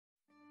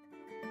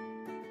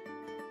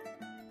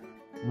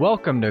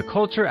Welcome to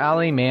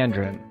CultureAlley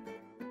Mandarin.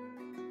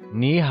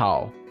 你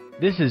好,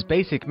 this is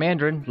Basic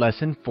Mandarin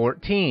Lesson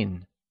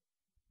 14.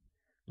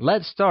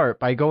 Let's start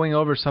by going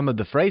over some of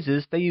the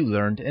phrases that you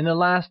learned in the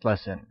last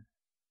lesson.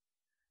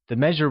 The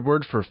measure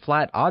word for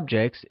flat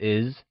objects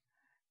is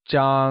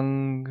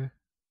张,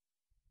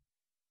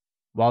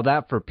 while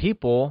that for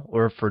people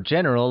or for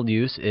general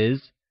use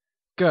is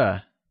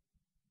个.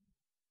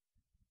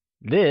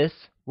 This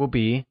will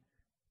be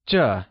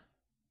这,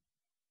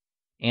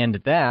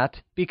 and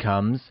that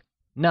becomes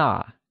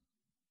那.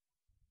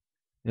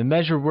 The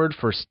measure word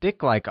for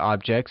stick-like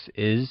objects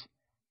is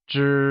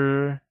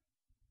支,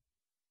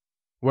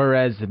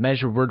 whereas the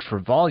measure word for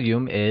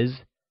volume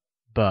is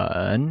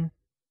本.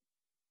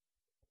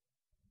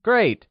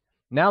 Great!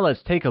 Now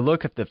let's take a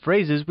look at the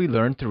phrases we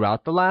learned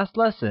throughout the last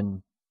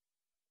lesson.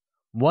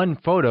 One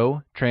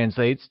photo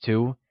translates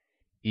to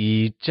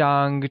一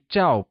张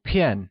照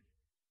片.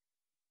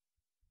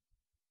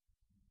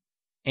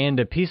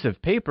 And a piece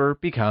of paper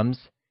becomes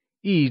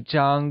一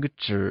张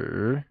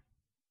纸.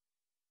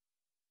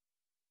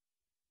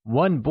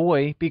 One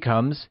boy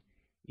becomes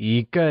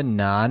一个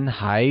男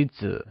孩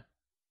子.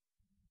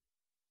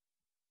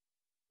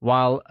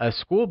 While a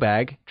school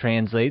bag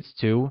translates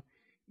to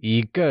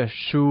一个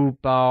书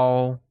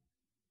包.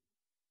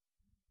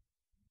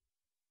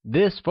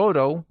 This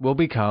photo will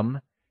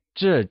become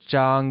这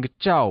张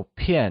照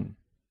片.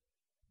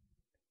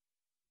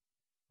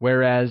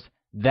 Whereas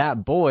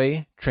that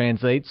boy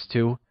translates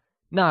to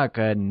那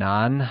个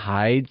男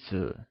孩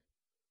子.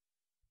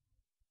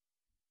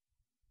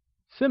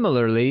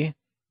 Similarly,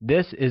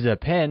 this is a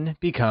pen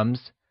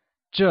becomes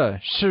这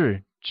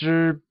是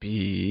支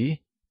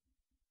笔.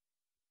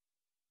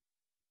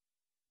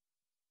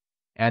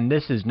 And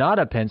this is not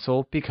a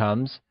pencil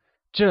becomes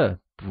这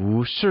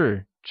不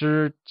是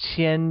支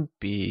铅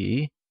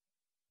笔.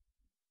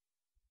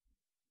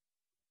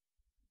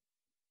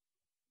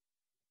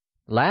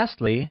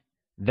 Lastly,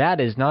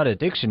 that is not a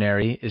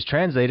dictionary is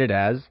translated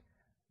as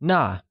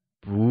那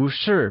不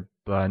是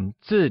本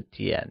字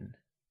典.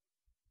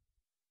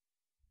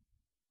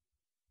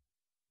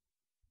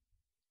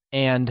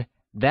 And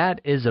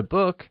that is a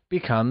book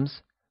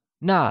becomes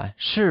那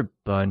是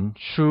本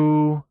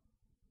书.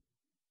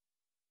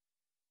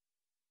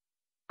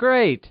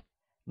 Great!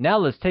 Now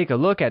let's take a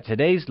look at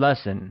today's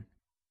lesson.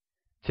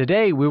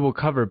 Today we will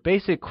cover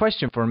basic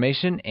question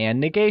formation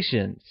and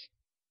negations.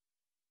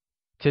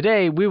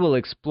 Today we will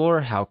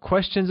explore how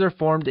questions are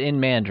formed in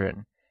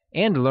Mandarin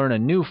and learn a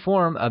new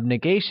form of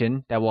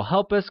negation that will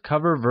help us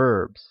cover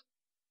verbs.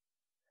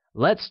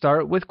 Let's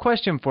start with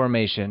question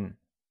formation.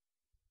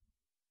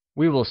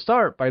 We will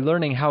start by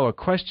learning how a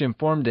question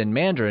formed in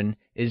Mandarin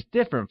is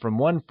different from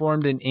one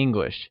formed in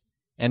English,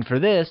 and for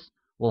this,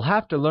 we'll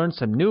have to learn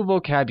some new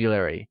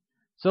vocabulary.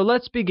 So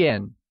let's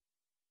begin.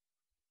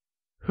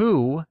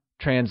 Who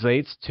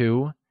translates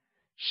to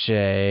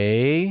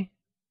谁,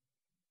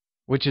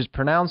 which is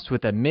pronounced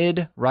with a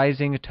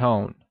mid-rising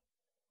tone.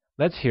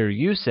 Let's hear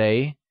you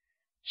say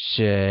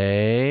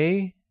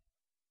谁.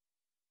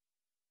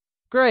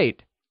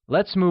 Great!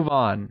 Let's move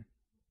on.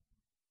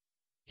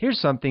 Here's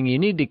something you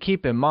need to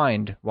keep in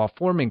mind while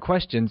forming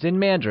questions in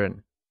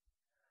Mandarin.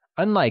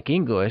 Unlike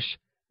English,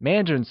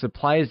 Mandarin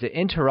supplies the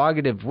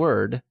interrogative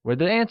word where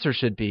the answer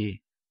should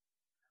be.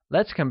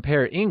 Let's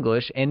compare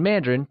English and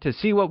Mandarin to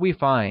see what we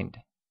find.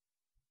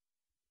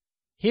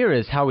 Here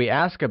is how we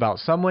ask about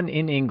someone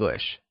in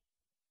English.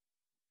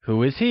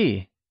 Who is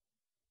he?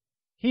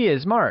 He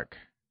is Mark.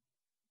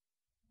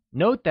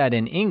 Note that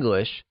in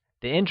English,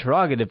 the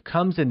interrogative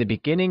comes in the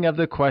beginning of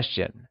the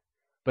question,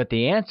 but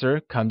the answer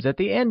comes at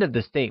the end of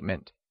the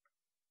statement.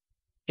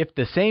 If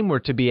the same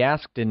were to be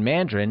asked in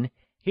Mandarin,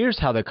 here's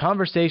how the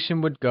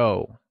conversation would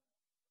go.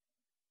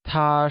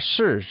 他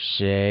是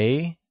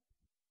谁?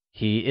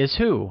 He is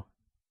who?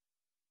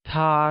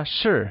 他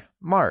是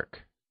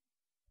Mark.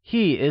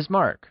 He is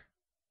Mark.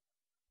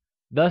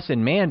 Thus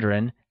in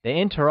Mandarin, the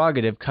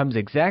interrogative comes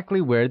exactly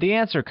where the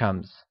answer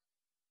comes.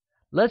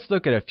 Let's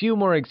look at a few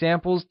more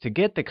examples to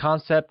get the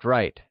concept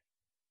right.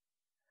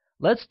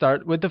 Let's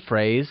start with the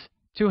phrase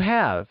to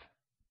have.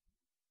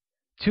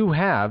 To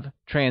have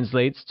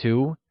translates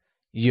to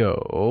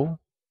有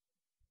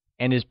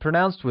and is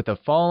pronounced with a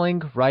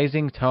falling,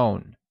 rising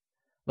tone.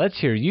 Let's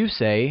hear you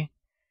say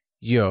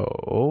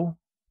有.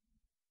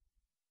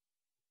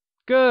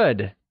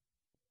 Good!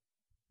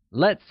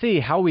 Let's see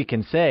how we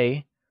can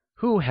say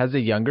who has a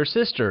younger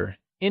sister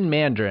in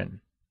Mandarin.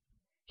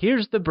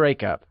 Here's the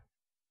breakup.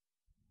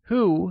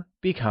 Who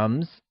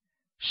becomes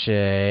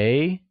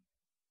谁.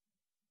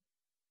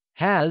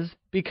 Has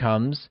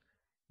becomes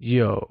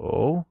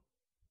有.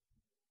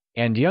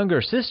 And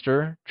younger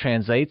sister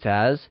translates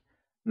as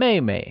妹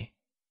妹.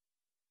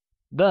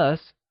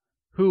 Thus,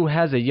 who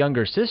has a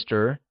younger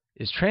sister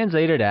is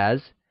translated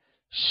as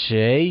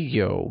谁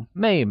有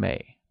妹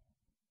妹.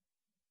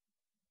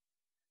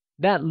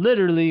 That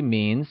literally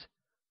means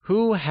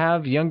who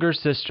have younger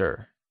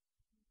sister.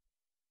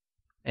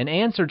 An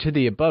answer to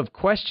the above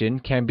question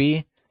can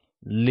be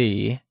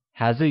Li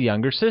has a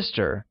younger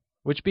sister,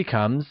 which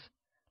becomes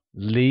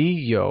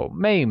里有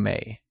妹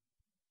妹.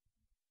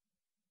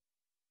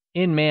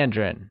 in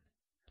Mandarin,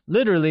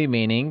 literally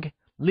meaning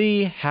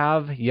Li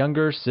have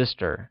younger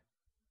sister.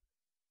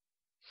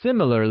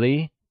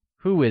 Similarly,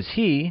 who is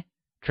he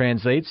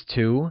translates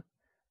to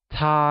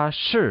他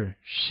是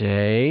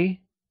谁,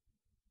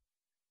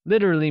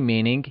 literally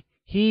meaning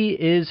he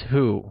is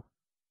who.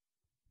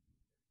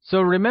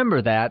 So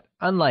remember that,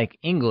 unlike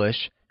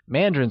English,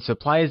 Mandarin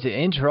supplies the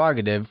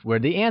interrogative where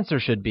the answer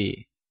should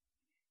be.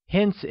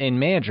 Hence, in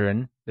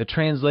Mandarin, the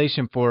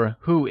translation for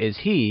who is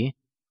he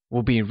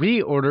will be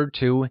reordered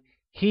to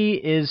he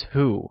is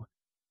who,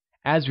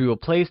 as we will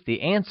place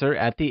the answer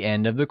at the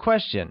end of the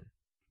question.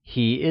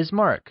 He is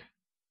Mark.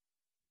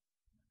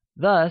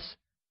 Thus,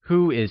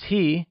 who is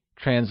he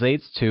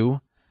translates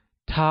to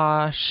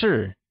他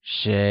是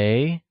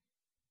谁,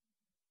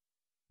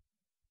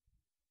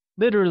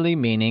 literally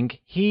meaning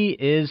he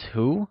is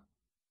who.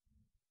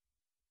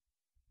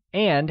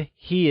 And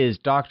he is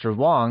Dr.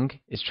 Wang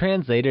is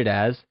translated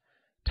as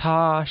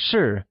他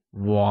是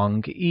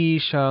王医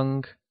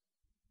生.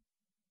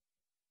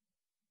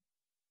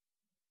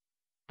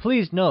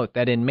 Please note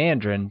that in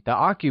Mandarin, the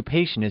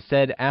occupation is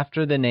said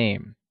after the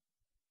name.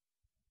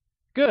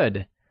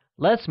 Good.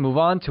 Let's move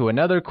on to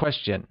another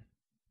question.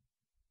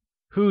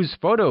 Whose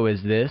photo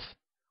is this?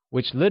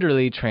 Which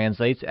literally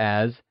translates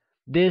as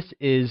this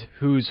is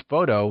whose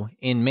photo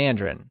in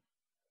Mandarin.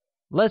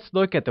 Let's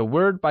look at the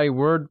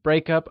word-by-word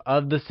breakup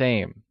of the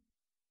same.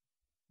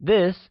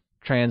 This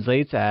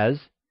translates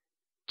as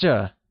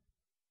这.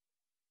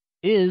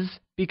 Is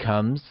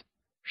becomes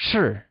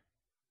是.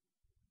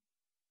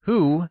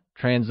 Who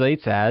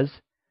translates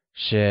as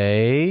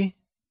谁.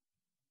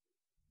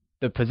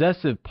 The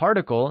possessive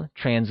particle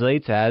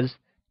translates as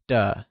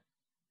的.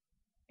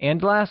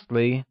 And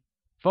lastly,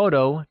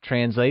 photo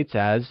translates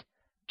as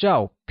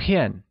照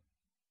片.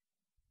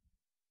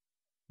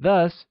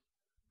 Thus,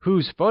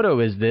 whose photo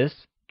is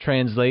this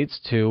translates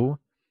to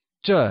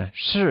这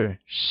是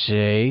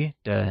谁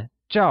的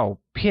照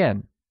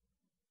片.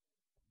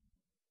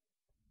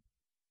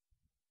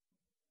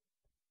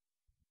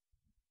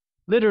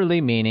 Literally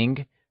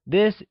meaning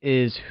this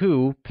is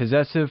who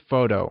possessive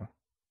photo.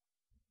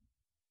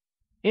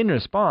 In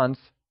response,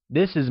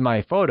 this is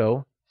my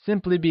photo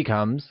simply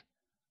becomes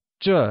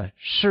这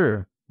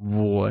是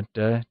我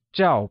的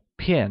照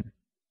片.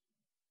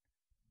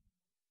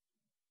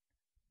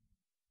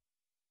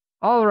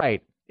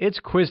 Alright, it's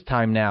quiz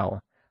time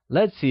now.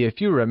 Let's see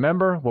if you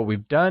remember what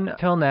we've done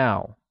till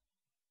now.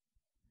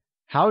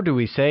 How do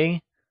we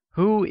say,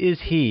 who is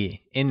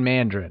he in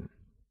Mandarin?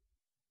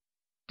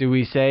 Do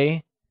we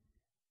say,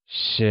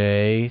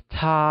 谁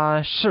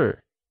他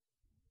是?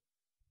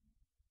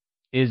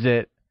 Is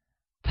it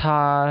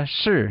他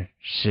是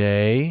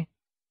谁?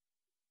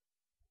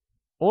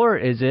 Or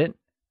is it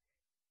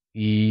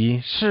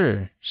乙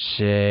是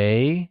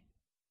谁?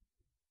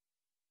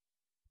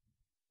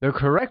 The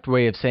correct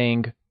way of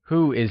saying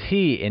who is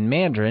he in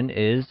Mandarin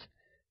is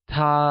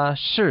他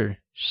是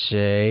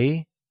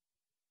谁?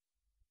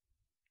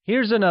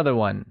 Here's another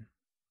one.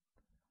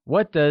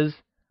 What does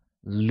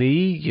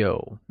里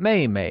有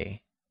妹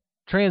妹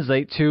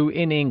translate to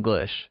in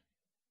English?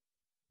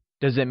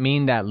 Does it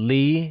mean that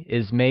Li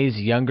is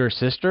May's younger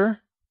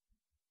sister?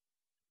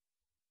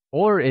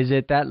 Or is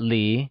it that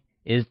Li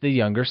is the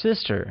younger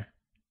sister?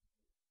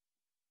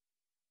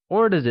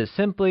 Or does it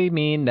simply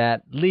mean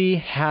that Li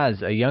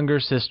has a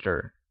younger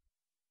sister?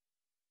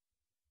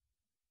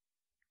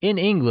 In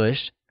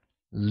English,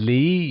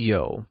 里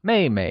有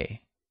妹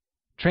妹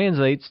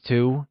translates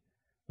to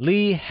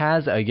Li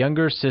has a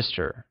younger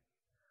sister.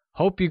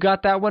 Hope you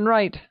got that one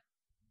right.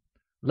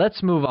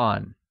 Let's move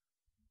on.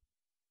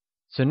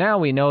 So now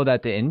we know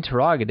that the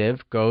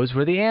interrogative goes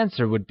where the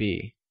answer would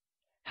be.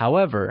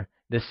 However,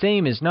 the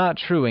same is not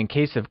true in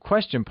case of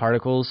question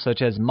particles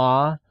such as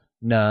ma,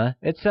 na,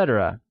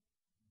 etc.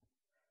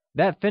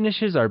 That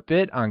finishes our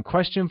bit on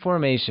question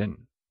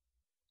formation.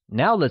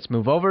 Now let's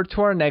move over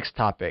to our next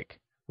topic,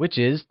 which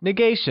is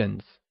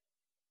negations.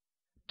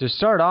 To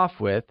start off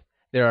with,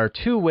 there are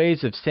two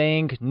ways of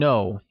saying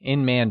no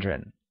in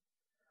Mandarin.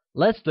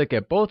 Let's look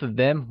at both of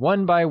them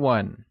one by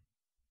one.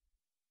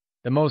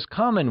 The most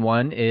common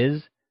one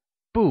is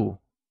不,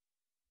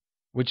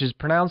 which is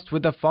pronounced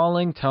with the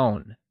falling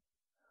tone.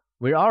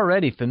 We're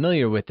already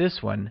familiar with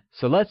this one,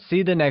 so let's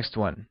see the next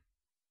one.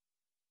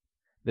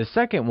 The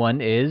second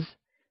one is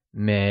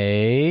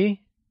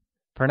没,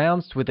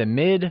 pronounced with a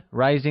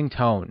mid-rising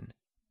tone.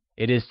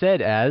 It is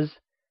said as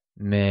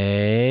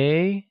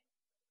没.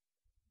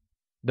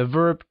 The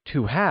verb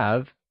to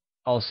have,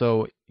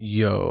 also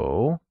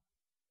有,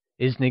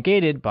 is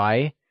negated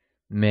by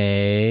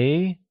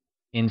没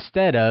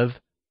instead of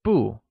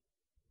不.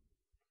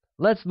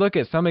 Let's look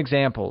at some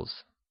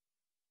examples.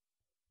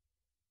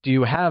 Do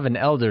you have an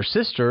elder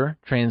sister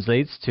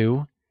translates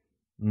to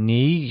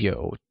你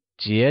有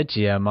姐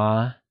姐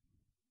吗?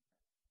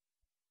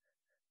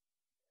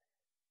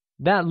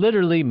 That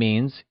literally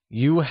means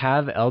you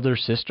have elder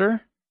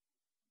sister.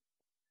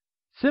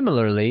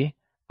 Similarly,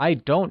 I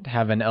don't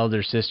have an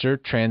elder sister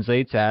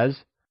translates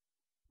as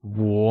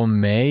我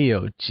没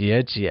有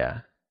姐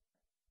姐.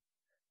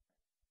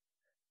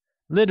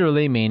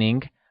 Literally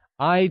meaning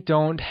I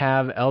don't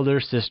have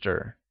elder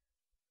sister.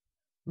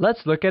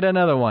 Let's look at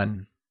another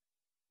one.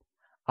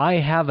 I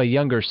have a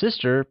younger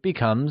sister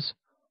becomes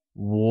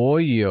我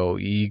有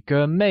一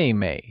个妹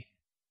妹.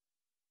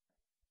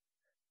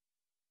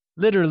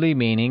 Literally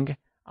meaning,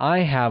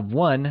 I have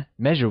one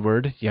measure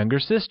word younger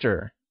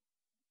sister.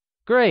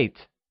 Great!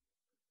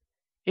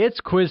 It's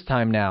quiz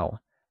time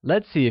now.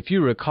 Let's see if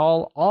you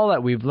recall all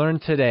that we've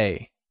learned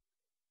today.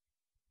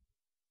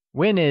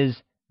 When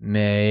is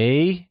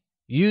may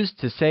used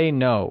to say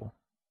no?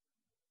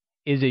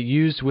 Is it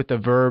used with the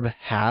verb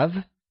have?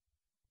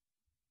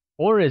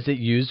 Or is it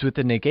used with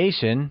the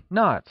negation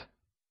not?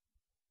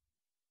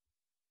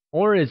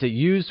 Or is it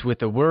used with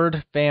the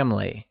word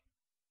family?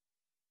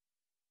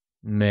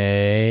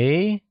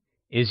 May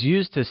is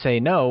used to say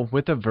no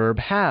with the verb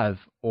have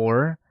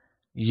or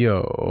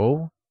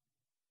有.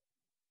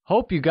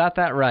 Hope you got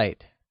that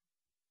right.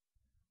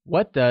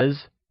 What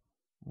does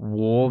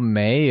我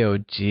没有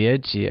姐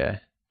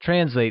姐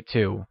translate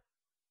to?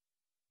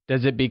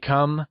 Does it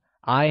become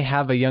I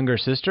have a younger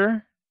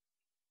sister?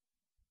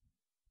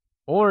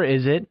 Or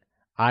is it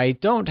I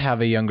don't have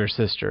a younger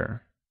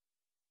sister?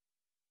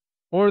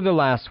 Or the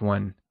last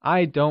one,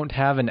 I don't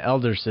have an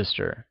elder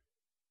sister.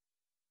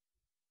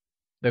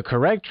 The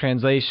correct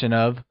translation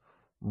of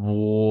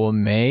我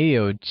没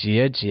有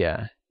姐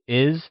姐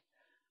is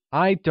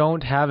I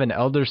don't have an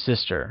elder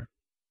sister.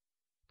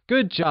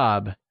 Good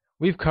job!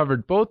 We've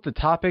covered both the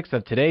topics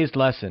of today's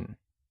lesson.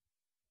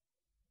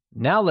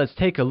 Now let's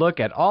take a look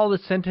at all the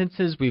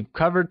sentences we've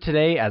covered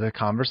today as a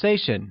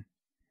conversation.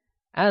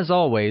 As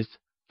always,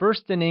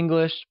 first in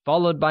English,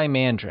 followed by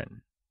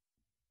Mandarin.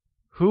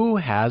 Who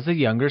has a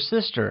younger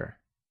sister?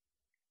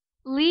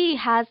 Lee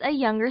has a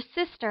younger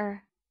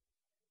sister.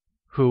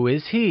 Who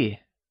is he?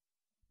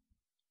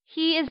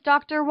 He is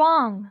Dr.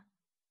 Wang.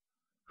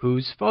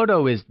 Whose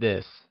photo is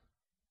this?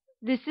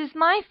 This is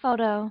my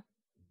photo.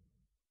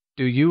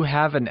 Do you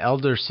have an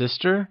elder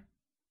sister?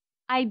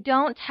 I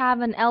don't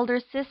have an elder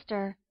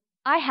sister.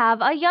 I have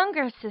a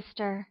younger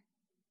sister.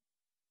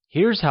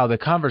 Here's how the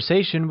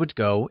conversation would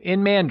go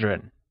in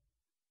Mandarin.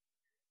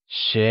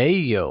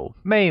 谁有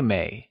妹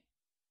妹?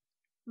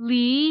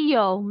 李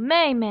有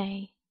妹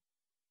妹。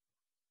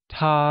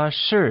她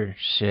是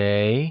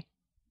谁?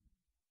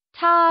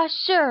 她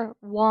是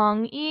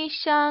王医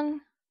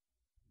生。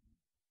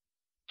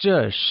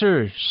这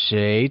是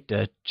谁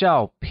的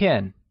照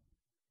片?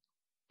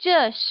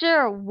 这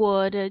是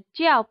我的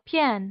照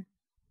片。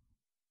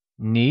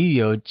你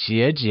有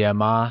姐姐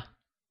吗?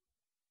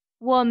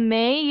 我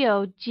没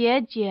有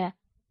姐姐，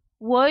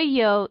我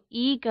有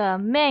一个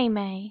妹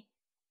妹。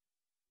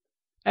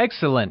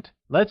Excellent.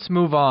 Let's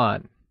move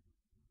on.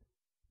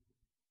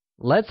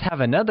 Let's have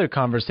another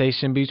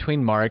conversation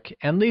between Mark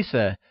and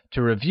Lisa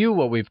to review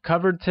what we've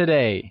covered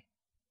today.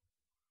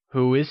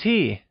 Who is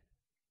he?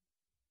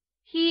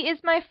 He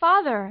is my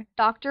father,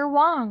 Dr.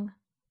 Wang.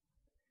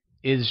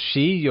 Is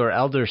she your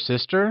elder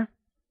sister?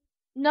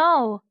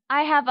 No,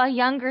 I have a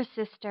younger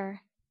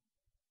sister.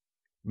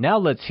 Now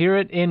let's hear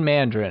it in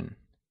Mandarin.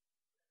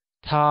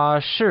 他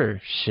是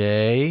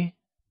谁?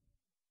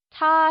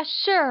 他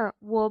是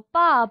我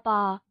爸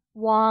爸，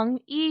王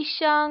医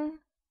生。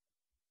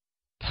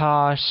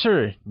她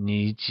是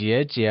你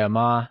姐姐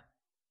吗?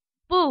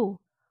 不，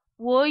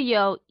我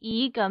有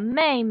一个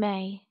妹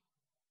妹。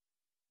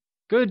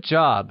Good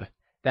job!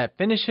 That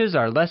finishes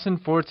our lesson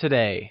for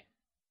today.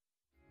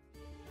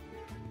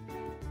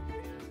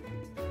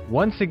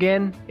 Once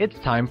again, it's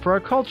time for our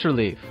Culture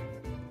Leaf.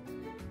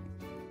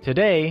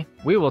 Today,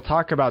 we will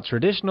talk about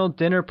traditional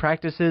dinner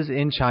practices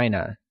in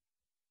China.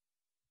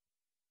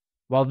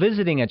 While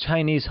visiting a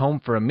Chinese home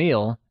for a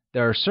meal,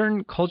 there are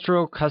certain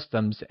cultural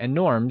customs and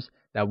norms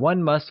that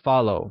one must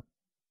follow.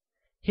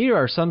 Here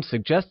are some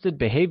suggested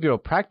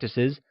behavioral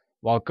practices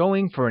while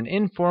going for an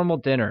informal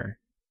dinner.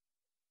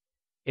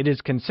 It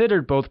is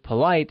considered both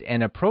polite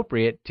and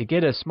appropriate to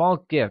get a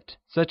small gift,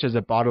 such as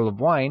a bottle of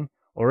wine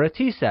or a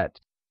tea set.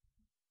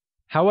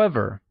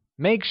 However,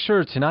 make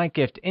sure to not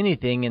gift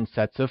anything in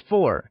sets of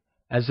 4,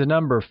 as the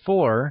number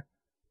 4,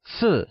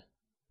 4,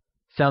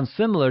 sounds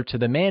similar to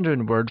the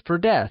Mandarin word for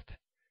death,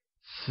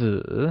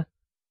 死.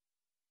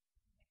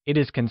 It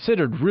is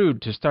considered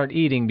rude to start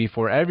eating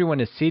before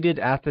everyone is seated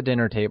at the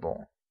dinner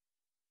table.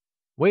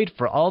 Wait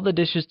for all the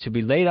dishes to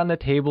be laid on the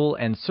table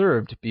and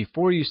served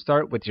before you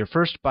start with your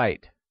first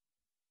bite.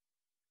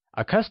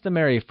 A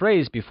customary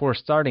phrase before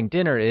starting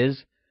dinner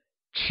is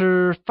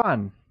吃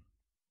饭,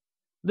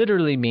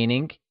 literally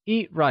meaning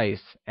eat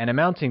rice and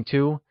amounting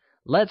to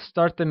let's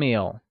start the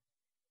meal.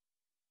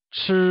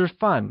 吃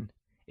饭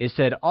is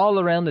said all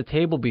around the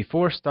table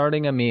before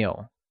starting a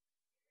meal.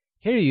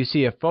 Here you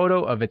see a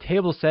photo of a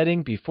table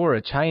setting before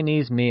a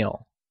Chinese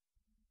meal.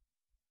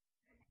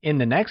 In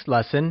the next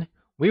lesson,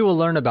 we will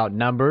learn about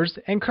numbers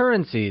and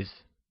currencies.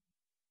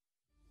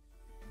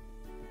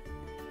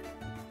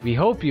 We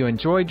hope you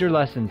enjoyed your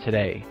lesson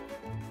today.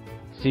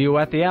 See you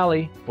at the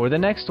alley for the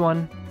next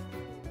one.